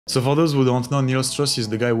So for those who don't know, Neil Strauss is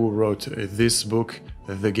the guy who wrote this book,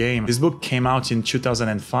 The Game. This book came out in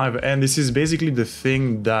 2005, and this is basically the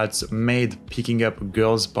thing that made picking up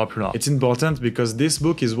girls popular. It's important because this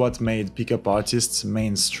book is what made pickup artists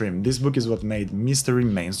mainstream. This book is what made mystery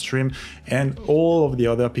mainstream and all of the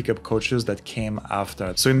other pickup coaches that came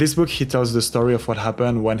after. So in this book, he tells the story of what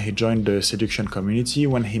happened when he joined the seduction community,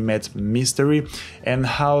 when he met mystery, and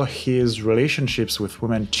how his relationships with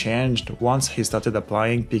women changed once he started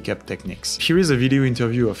applying pickup techniques. Here is a video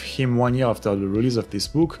interview of him 1 year after the release of this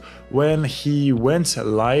book, when he went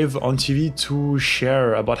live on TV to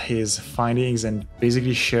share about his findings and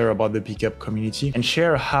basically share about the pickup community and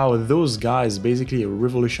share how those guys basically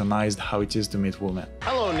revolutionized how it is to meet women.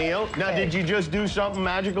 Hello, Neil. Now, did you just do something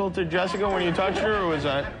magical to Jessica when you touched her, or was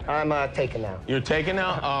that? I'm taken now. You're taken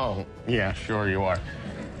now? Oh, yeah, sure you are.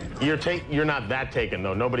 You're not that taken,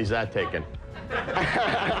 though. Nobody's that taken.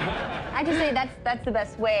 I just say that's the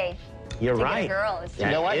best way. You're to right. Get a girl is to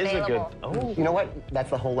You know what? be Is available. a good. Oh. You know what?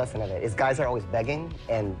 That's the whole lesson of it. Is guys are always begging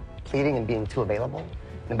and pleading and being too available.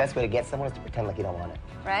 And the best way to get someone is to pretend like you don't want it.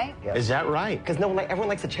 Right? Yeah. Is that right? Because everyone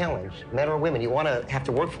likes a challenge, men or women. You want to have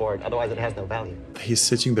to work for it, otherwise it has no value. He's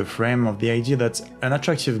setting the frame of the idea that an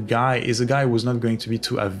attractive guy is a guy who's not going to be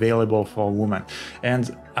too available for a woman.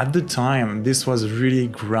 And at the time, this was really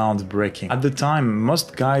groundbreaking. At the time,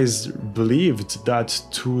 most guys believed that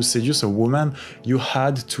to seduce a woman, you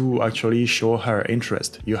had to actually show her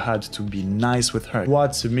interest. You had to be nice with her.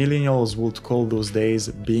 What millennials would call those days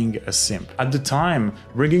being a simp. At the time,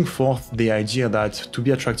 bringing forth the idea that to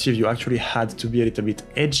be attractive, you actually had to be a little bit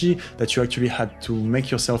edgy, that you actually had to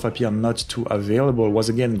make yourself appear not too available was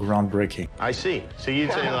again groundbreaking. I see. So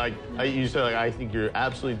you'd say like, I think you're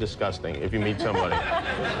absolutely disgusting if you meet somebody.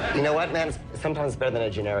 You know what, man? Sometimes it's better than a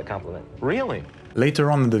generic compliment. Really?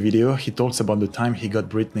 Later on in the video, he talks about the time he got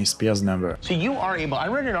Britney Spears' number. So you are able. I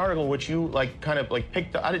read an article which you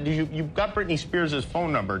picked. You got Britney Spears'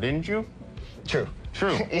 phone number, didn't you? True.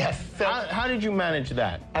 True. Yes. So How did you manage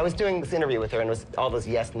that? I was doing this interview with her, and it was all those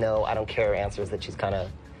yes, no, I don't care answers that she's kind of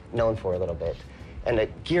known for a little bit. And the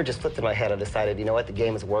gear just flipped in my head. I decided, you know what, the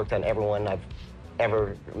game has worked on everyone I've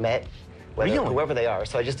ever met, whoever they are.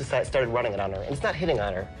 So I just started running it on her. And it's not hitting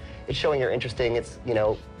on her. It's showing you're interesting. It's, you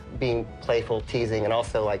know, being playful, teasing, and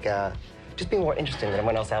also like just being more interesting than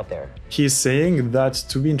everyone else out there. He's saying that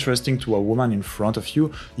to be interesting to a woman in front of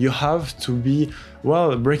you, you have to be,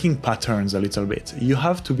 well, breaking patterns a little bit. You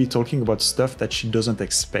have to be talking about stuff that she doesn't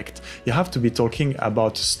expect. You have to be talking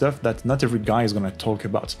about stuff that not every guy is gonna talk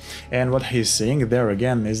about. And what he's saying there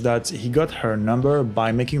again is that he got her number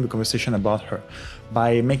by making the conversation about her,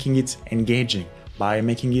 by making it engaging, by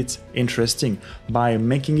making it interesting, by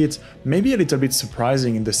making it maybe a little bit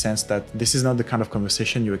surprising in the sense that this is not the kind of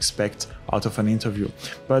conversation you expect out of an interview.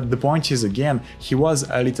 But the point is, again, he was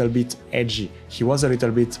a little bit edgy, he was a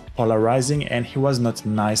little bit polarizing, and he was not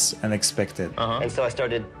nice and expected. And so I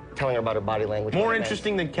started telling her about her body language. More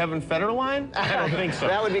interesting than Kevin Federline? I don't think so.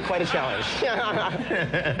 That would be quite a challenge.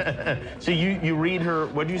 So you read her,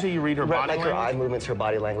 what did you say you read her body language? Her eye movements, her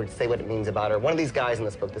body language, say what it means about her. One of these guys in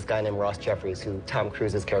this book, this guy named Ross Jeffries, who Tom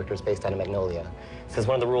Cruise's character is based on in Magnolia, says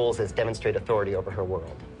one of the rules is demonstrate authority over her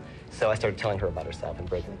world. So I started telling her about herself and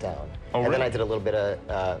breaking it down. And then I did a little bit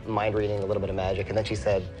of mind reading, a little bit of magic, and then she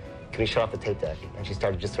said, can we shut off the tape deck? And she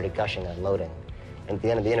started just sort of gushing and loading. And at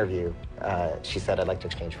the end of the interview, she said, I'd like to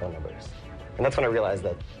exchange phone numbers. And that's when I realized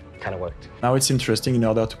that it kind of worked. Now it's interesting, in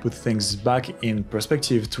order to put things back in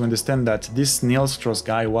perspective, to understand that this Neil Strauss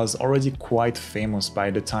guy was already quite famous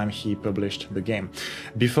by the time he published The Game.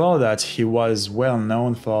 Before that, he was well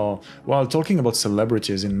known for, well, talking about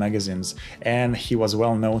celebrities in magazines, and he was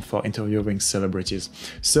well known for interviewing celebrities.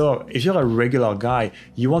 So if you're a regular guy,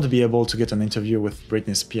 you won't be able to get an interview with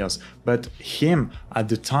Britney Spears, but him at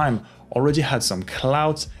the time already had some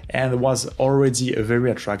clout and was already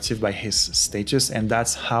very attractive by his status, and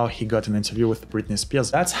that's how he got an interview with Britney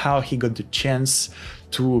Spears. That's how he got the chance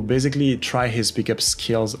to basically try his pickup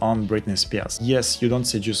skills on Britney Spears. Yes, you don't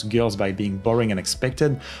seduce girls by being boring and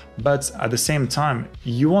expected, but at the same time,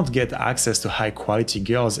 you won't get access to high quality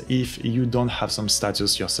girls if you don't have some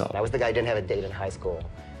status yourself. I was the guy who didn't have a date in high school.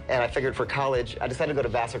 And I figured for college, I decided to go to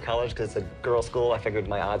Vassar College because it's a girls' school. I figured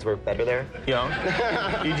my odds were better there.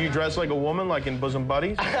 Yeah. Did you dress like a woman, like in Bosom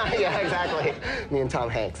Buddies? Yeah, exactly. Me and Tom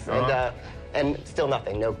Hanks. And And still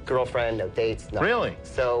nothing. No girlfriend, no dates, nothing. Really?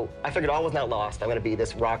 So I figured all was not lost. I'm going to be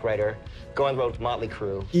this rock writer, go on the road with Motley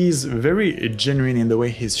Crue. He's very genuine in the way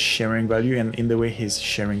he's sharing value and in the way he's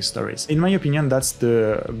sharing stories. In my opinion, that's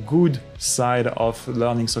the good side of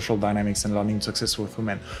learning social dynamics and learning success with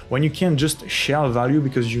women. When you can just share value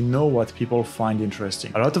because you know what people find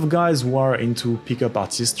interesting. A lot of guys who are into pickup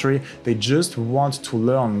artistry, they just want to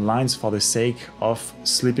learn lines for the sake of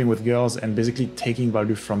sleeping with girls and basically taking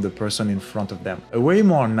value from the person in front of them. A way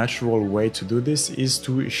more natural way to do this is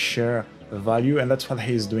to share value, and that's what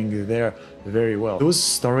he's doing there very well. Those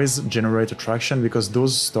stories generate attraction because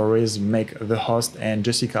those stories make the host and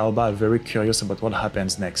Jessica Alba very curious about what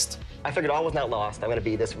happens next. I figured all was not lost. I'm going to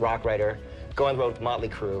be this rock writer, go on the road with Motley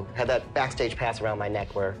Crue, have that backstage pass around my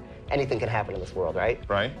neck where anything can happen in this world, right?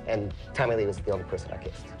 Right. And Tommy Lee was the only person I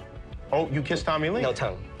kissed. Oh, you kissed Tommy Lee? No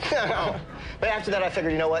tongue. But after that, I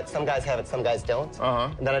figured, you know what? Some guys have it, some guys don't.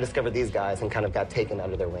 And then I discovered these guys and kind of got taken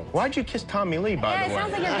under their wings. Why'd you kiss Tommy Lee, by the way? Yeah,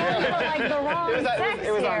 it sounds like you're going for like the wrong sex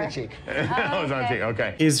It was on here. the cheek. It was on cheek,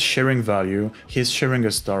 okay. He's sharing value, he's sharing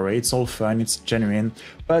a story, it's all fun, it's genuine,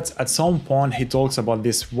 but at some point he talks about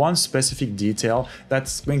this one specific detail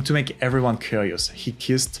that's going to make everyone curious. He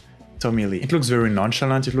kissed Tommy Lee. It looks very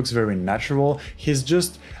nonchalant, it looks very natural, he's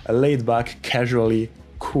just laid back, casually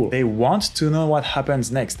cool. They want to know what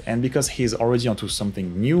happens next, and because he's already onto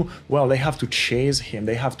something new, well, they have to chase him,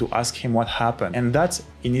 they have to ask him what happened, and that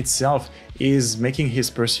in itself is making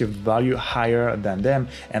his perceived value higher than them,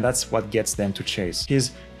 and that's what gets them to chase.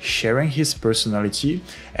 He's sharing his personality,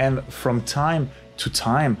 and from time to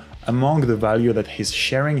time, among the value that he's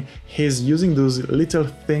sharing, he's using those little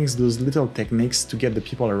things, those little techniques to get the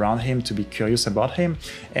people around him to be curious about him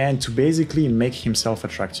and to basically make himself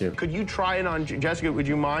attractive. Could you try it on Jessica? Would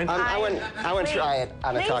you mind? I wouldn't try it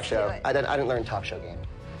on a talk show. I didn't learn talk show game.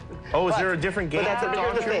 Oh, is there a different game? But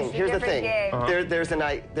here's the thing. Here's the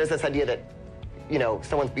thing. There's this idea that, you know,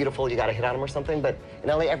 someone's beautiful, you got to hit on them or something. But in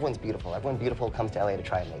LA, everyone's beautiful. Everyone beautiful comes to LA to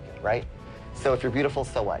try and make it, right? So if you're beautiful,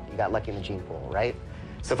 so what? You got lucky in the gene pool, right?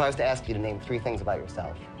 So if I was to ask you to name 3 things about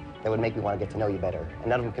yourself that would make me want to get to know you better, and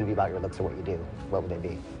none of them can be about your looks or what you do, what would they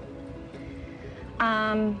be?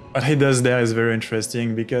 What he does there is very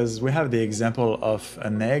interesting because we have the example of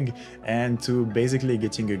an egg and to basically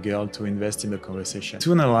getting a girl to invest in the conversation.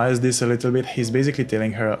 To analyze this a little bit, he's basically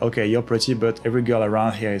telling her, okay, you're pretty, but every girl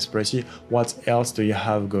around here is pretty. What else do you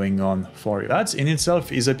have going on for you? That in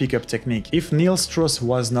itself is a pickup technique. If Neil Strauss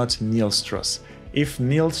was not Neil Strauss, if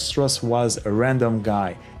Neil Strauss was a random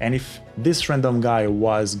guy, and if this random guy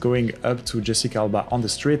was going up to Jessica Alba on the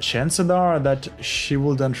street, chances are that she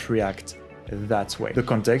wouldn't react that way. The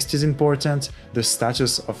context is important, the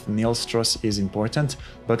status of Neil Strauss is important,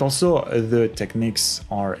 but also the techniques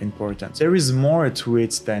are important. There is more to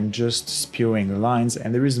it than just spewing lines,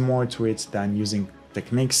 and there is more to it than using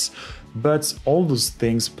techniques, but all those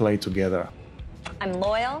things play together. I'm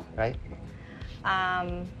loyal. Right?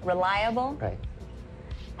 Reliable. Right.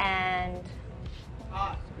 And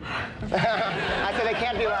I said they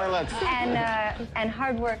can't be about our looks. and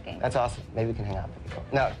hardworking. That's awesome. Maybe we can hang out.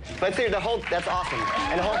 No, but see, that's awesome.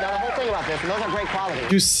 And the whole thing about this, and those are great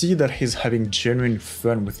qualities. You see that he's having genuine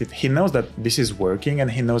fun with it. He knows that this is working and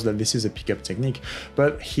he knows that this is a pickup technique,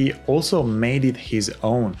 but he also made it his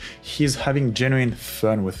own. He's having genuine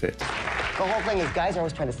fun with it. The whole thing is guys are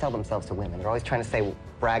always trying to sell themselves to women. They're always trying to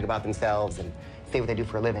brag about themselves and say what they do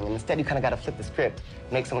for a living. And instead, you kind of got to flip the script,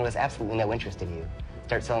 make someone who has absolutely no interest in you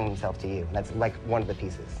start selling themselves to you. And that's like one of the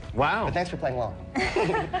pieces. Wow. But thanks for playing along.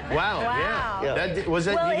 Wow. Yeah. Did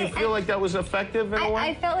you feel like that was effective in a way?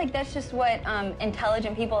 I felt like that's just what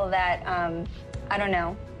intelligent people that, I don't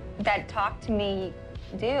know, that talk to me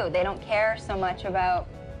do. They don't care so much about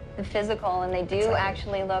the physical, and they do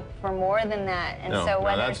actually look for more than that. And so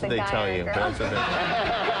whether it's a guy or a girl. That's what they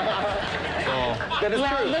tell you.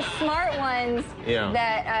 Well, the smart ones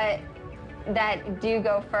that do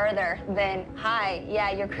go further than, hi, yeah,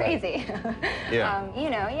 you're crazy. You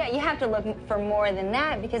know, you have to look for more than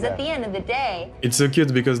that, because at the end of the day... It's so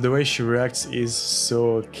cute because the way she reacts is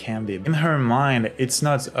so candid. In her mind, it's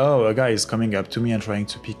not, oh, a guy is coming up to me and trying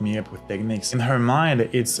to pick me up with techniques. In her mind,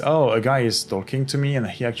 it's, oh, a guy is talking to me and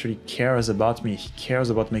he actually cares about me. He cares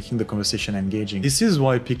about making the conversation engaging. This is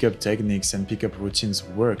why pickup techniques and pickup routines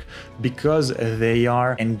work, because they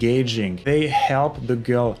are engaging. They help the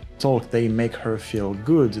girl talk, they make her feel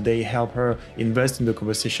good, they help her invest in the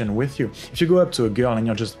conversation with you. If you go up to a girl and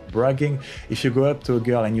you're just bragging, if you go up to a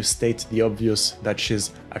girl and you state the obvious that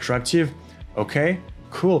she's attractive, okay,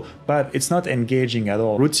 cool, but it's not engaging at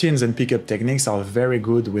all. Routines and pickup techniques are very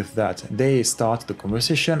good with that. They start the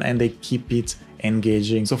conversation and they keep it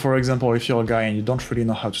engaging. So for example, if you're a guy and you don't really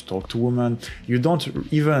know how to talk to women, you don't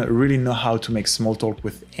even really know how to make small talk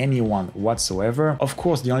with anyone whatsoever, of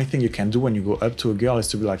course the only thing you can do when you go up to a girl is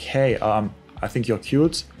to be like, hey, I think you're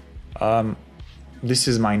cute, this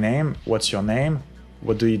is my name, what's your name,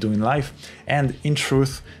 what do you do in life? And in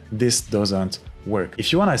truth, this doesn't work.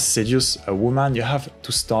 If you want to seduce a woman, you have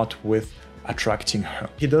to start with attracting her.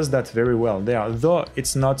 He does that very well there, though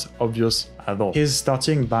it's not obvious at all. He's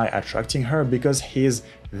starting by attracting her because he's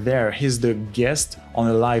there. He's the guest on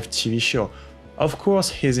a live TV show. Of course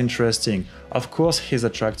he's interesting, of course he's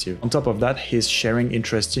attractive. On top of that, he's sharing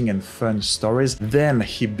interesting and fun stories. Then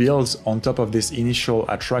he builds on top of this initial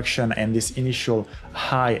attraction and this initial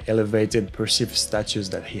high elevated perceived status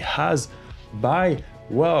that he has by,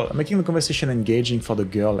 well, making the conversation engaging for the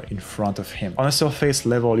girl in front of him. On a surface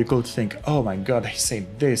level, you could think, oh my god, he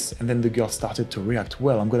said this, and then the girl started to react,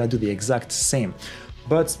 well, I'm gonna do the exact same.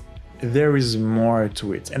 But there is more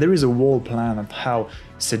to it, and there is a whole plan of how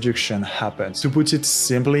seduction happens. To put it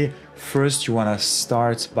simply, first you want to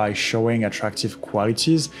start by showing attractive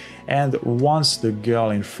qualities, and once the girl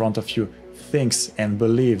in front of you thinks and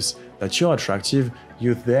believes that you're attractive,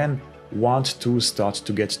 you then want to start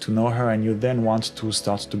to get to know her, and you then want to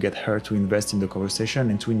start to get her to invest in the conversation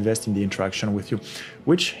and to invest in the interaction with you,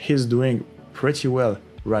 which he's doing pretty well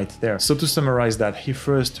right there. So to summarize that, he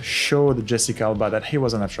first showed Jessica Alba that he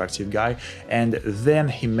was an attractive guy, and then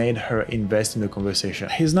he made her invest in the conversation.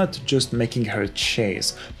 He's not just making her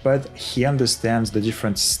chase, but he understands the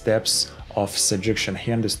different steps of seduction.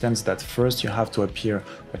 He understands that first you have to appear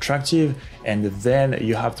attractive, and then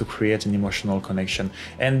you have to create an emotional connection.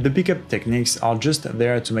 And the pickup techniques are just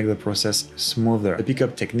there to make the process smoother. The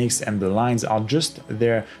pickup techniques and the lines are just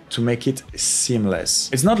there to make it seamless.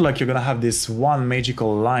 It's not like you're gonna have this one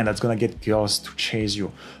magical line that's gonna get girls to chase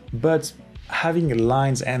you, but having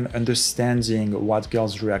lines and understanding what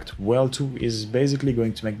girls react well to is basically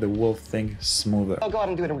going to make the whole thing smoother. I'll go out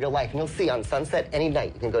and do it in real life, and you'll see on Sunset any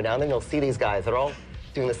night. You can go down there and you'll see these guys. They're all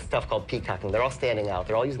doing this stuff called peacocking. They're all standing out.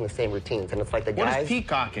 They're all using the same routines, and it's like the guys... What is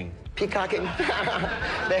peacocking? Peacocking?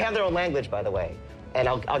 They have their own language, by the way. And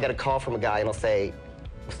I'll get a call from a guy, and he'll say,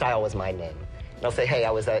 Style was my name. And I'll say, hey,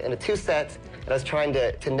 I was in a 2-set, and I was trying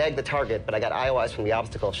to neg the target, but I got IOIs from the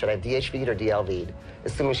obstacle. Should I have DHV'd or DLV'd?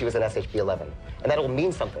 Assuming she was an SHB 11. And that'll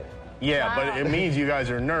mean something. Yeah, but it means you guys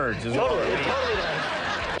are nerds. Totally, totally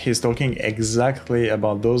nerds. He's talking exactly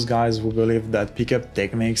about those guys who believe that pickup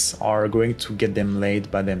techniques are going to get them laid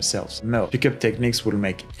by themselves. No, pickup techniques will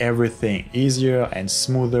make everything easier and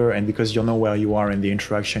smoother, and because you know where you are in the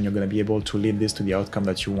interaction, you're going to be able to lead this to the outcome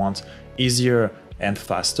that you want easier and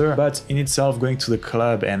faster. But in itself, going to the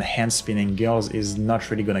club and hand spinning girls is not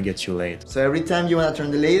really going to get you laid. So every time you want to turn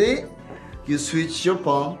the lady, you switch your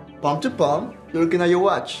palm to palm, you're looking at your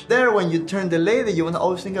watch. There, when you turn the lady, you want to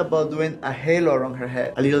always think about doing a halo around her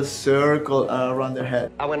head, a little circle around her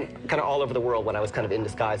head. I went kind of all over the world when I was kind of in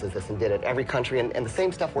disguise as this and did it. Every country, and the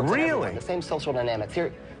same stuff works. Really? Everywhere. The same social dynamics.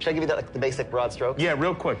 Here, should I give you the basic broad strokes? Yeah,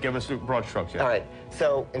 real quick. Give us the broad strokes. Yeah. All right.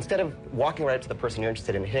 So instead of walking right up to the person you're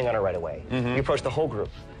interested in and hitting on her right away, you approach the whole group.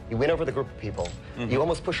 You win over the group of people. You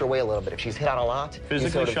almost push her away a little bit. If she's hit on a lot, Physically you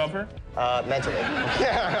sort of, shove her? Mentally. All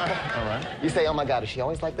right. You say, oh my God, is she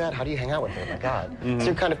always like that? How do you hang out with her? Oh my God. So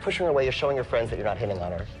you're kind of pushing her away. You're showing your friends that you're not hitting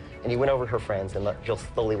on her. And you win over her friends, and you'll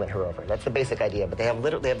slowly win her over. That's the basic idea. But they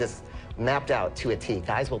have this mapped out to a T.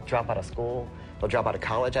 Guys will drop out of school. They'll drop out of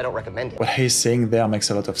college. I don't recommend it. What he's saying there makes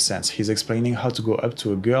a lot of sense. He's explaining how to go up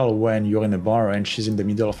to a girl when you're in a bar and she's in the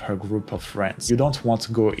middle of her group of friends. You don't want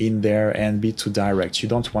to go in there and be too direct. You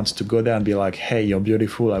don't want to go there and be like, hey, you're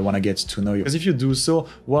beautiful, I want to get to know you. Because if you do so,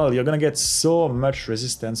 well, you're gonna get so much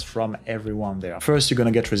resistance from everyone there. First, you're gonna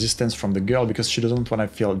get resistance from the girl because she doesn't want to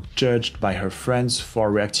feel judged by her friends for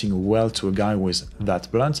reacting well to a guy who is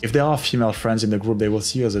that blunt. If there are female friends in the group, they will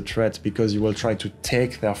see you as a threat because you will try to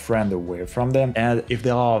take their friend away from them. And if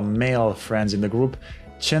there are male friends in the group,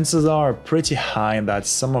 chances are pretty high that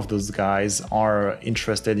some of those guys are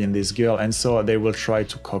interested in this girl, and so they will try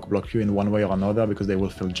to cock-block you in one way or another because they will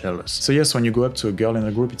feel jealous. So yes, when you go up to a girl in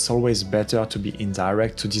a group, it's always better to be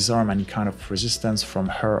indirect, to disarm any kind of resistance from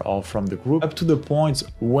her or from the group, up to the point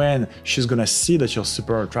when she's gonna see that you're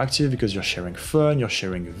super attractive because you're sharing fun, you're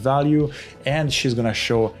sharing value, and she's gonna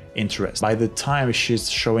show interest. By the time she's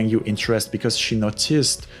showing you interest because she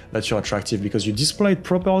noticed that you're attractive, because you displayed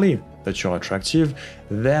properly that you're attractive,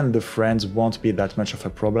 then the friends won't be that much of a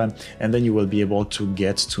problem, and then you will be able to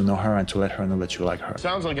get to know her and to let her know that you like her.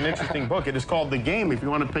 Sounds like an interesting book. It is called The Game, if you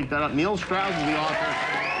want to pick that up. Neil Strauss is the author.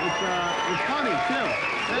 It's funny, too.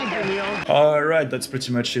 Thank you, Neil. Alright, that's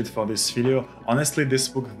pretty much it for this video. Honestly, this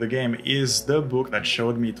book, The Game, is the book that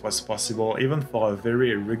showed me it was possible, even for a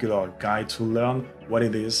very regular guy, to learn what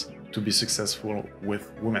it is to be successful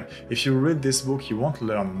with women. If you read this book, you won't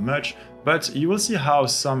learn much, but you will see how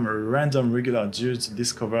some random regular dudes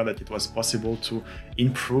discover that it was possible to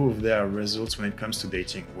improve their results when it comes to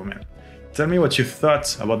dating women. Tell me what you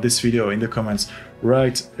thought about this video in the comments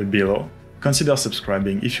right below. Consider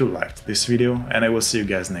subscribing if you liked this video, and I will see you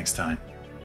guys next time.